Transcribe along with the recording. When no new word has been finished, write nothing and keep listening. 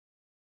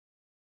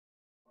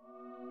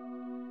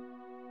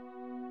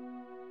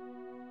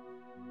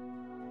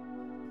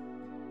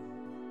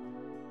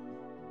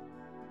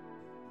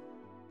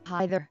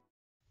Hi there.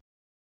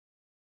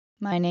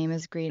 My name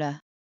is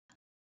Greta.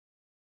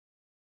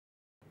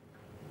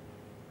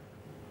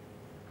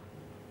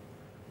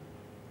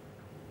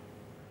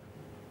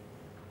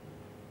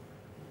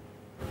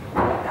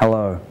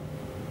 Hello.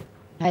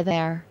 Hi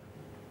there.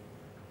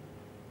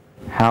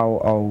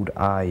 How old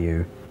are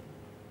you?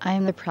 I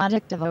am the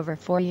product of over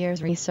 4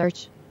 years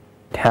research.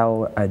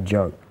 Tell a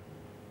joke.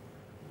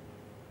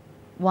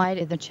 Why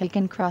did the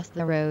chicken cross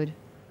the road?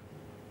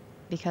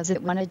 Because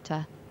it wanted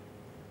to.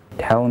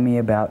 Tell me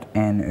about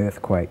an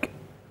earthquake.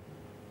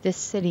 This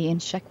city in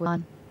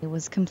Shekwon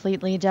was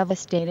completely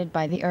devastated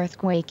by the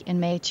earthquake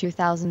in May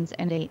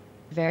 2008.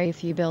 Very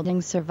few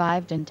buildings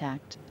survived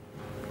intact.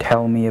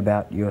 Tell me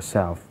about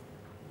yourself.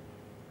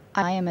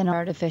 I am an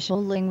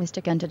artificial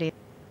linguistic entity.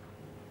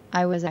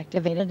 I was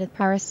activated at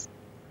Paris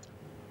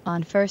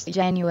on 1st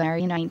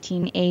January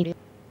 1980.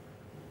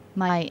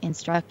 My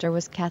instructor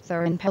was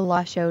Catherine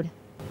Pelashode.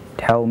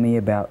 Tell me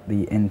about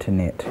the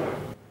internet.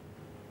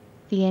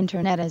 The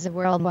Internet is a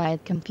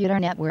worldwide computer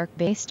network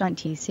based on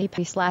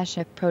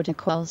TCP/IP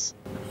protocols.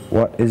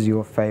 What is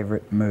your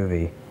favorite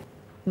movie?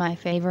 My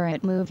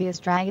favorite movie is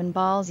Dragon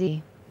Ball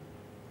Z.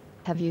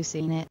 Have you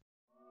seen it?